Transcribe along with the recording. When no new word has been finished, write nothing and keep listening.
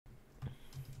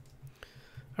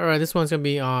Alright, this one's going to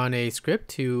be on a script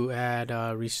to add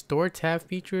restore tab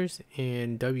features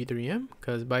in W3M,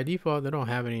 because by default they don't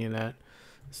have any of that.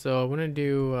 So I'm going to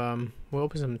do, we'll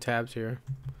open some tabs here.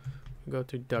 Go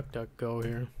to DuckDuckGo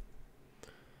here.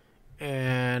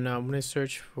 And I'm going to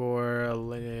search for a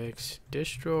Linux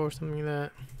distro or something like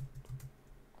that.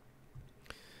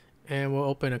 And we'll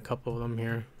open a couple of them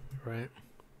here, right?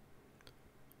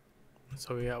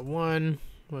 So we got one,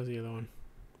 what's the other one?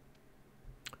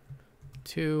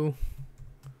 2,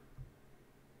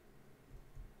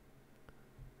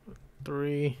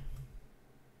 3.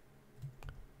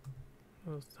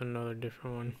 That's another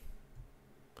different one.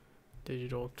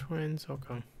 Digital twins.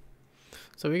 Okay.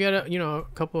 So we got a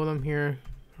couple of them here,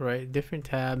 right? Different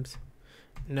tabs.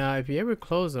 Now, if you ever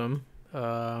close them,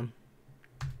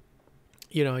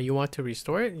 you want to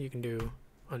restore it, you can do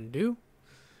undo,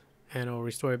 and it'll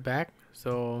restore it back.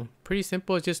 So pretty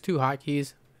simple. It's just two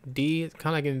hotkeys. D,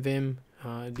 kind of like in Vim.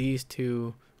 D is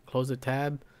to close the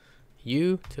tab,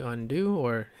 U to undo,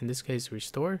 or in this case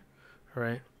restore. All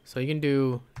right, so you can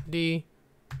do D,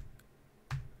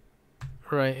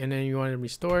 right, and then you want to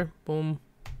restore, boom,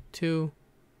 2,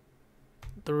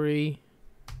 3,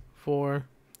 4.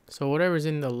 So whatever's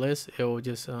in the list, it will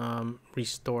just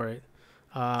restore it.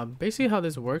 Basically how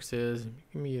this works is,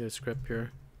 give me the script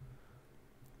here.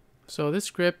 So this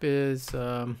script is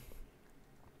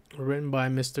written by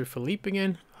Mr. Philippe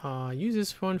again. Use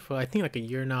this one for I think like a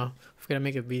year now. I'm gonna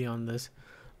make a video on this.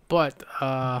 But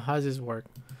how does this work?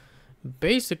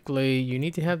 Basically, you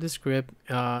need to have the script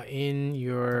in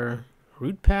your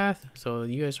root path. So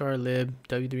usr lib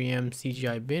w3m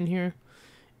cgi bin here,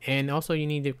 and also you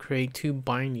need to create two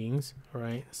bindings. All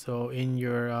right. So in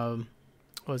your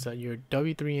your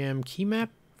W3M key map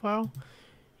file,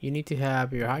 you need to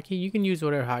have your hotkey. You can use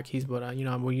whatever hotkeys, but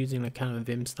we're using a kind of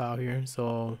Vim style here.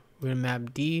 So we're gonna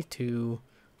map D to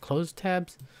close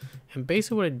tabs, and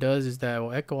basically what it does is that it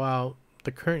will echo out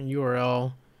the current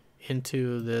URL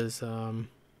into this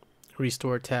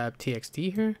restore tab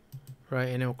txt here, right?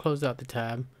 And it will close out the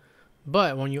tab.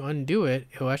 But when you undo it,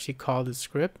 it will actually call the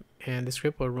script, and the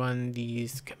script will run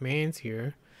these commands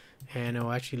here, and it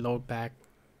will actually load back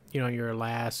your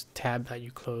last tab that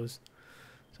you closed.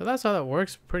 So that's how that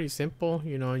works. Pretty simple.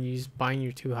 You just bind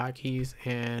your two hotkeys,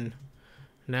 and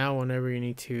now whenever you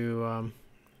need to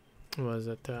let's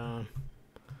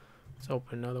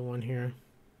open another one here,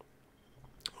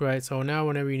 right? So now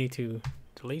whenever you need to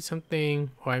delete something,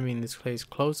 or in this case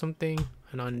close something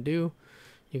and undo,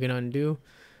 you can undo.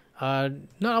 Not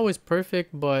always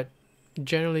perfect, but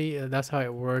generally that's how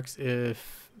it works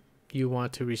if you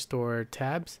want to restore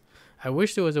tabs. I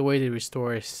wish there was a way to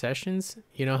restore sessions.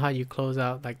 You know how you close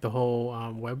out like the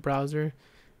whole web browser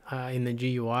in the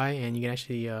GUI, and you can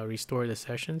actually restore the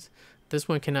sessions. This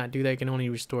one cannot do that. It can only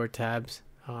restore tabs.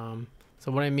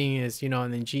 So what I mean is, in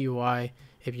the GUI,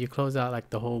 if you close out like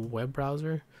the whole web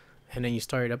browser and then you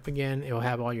start it up again, it will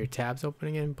have all your tabs open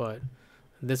again. But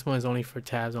this one is only for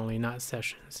tabs only, not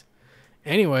sessions.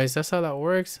 Anyways, that's how that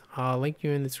works. I'll link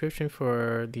you in the description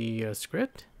for the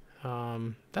script.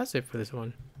 That's it for this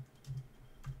one.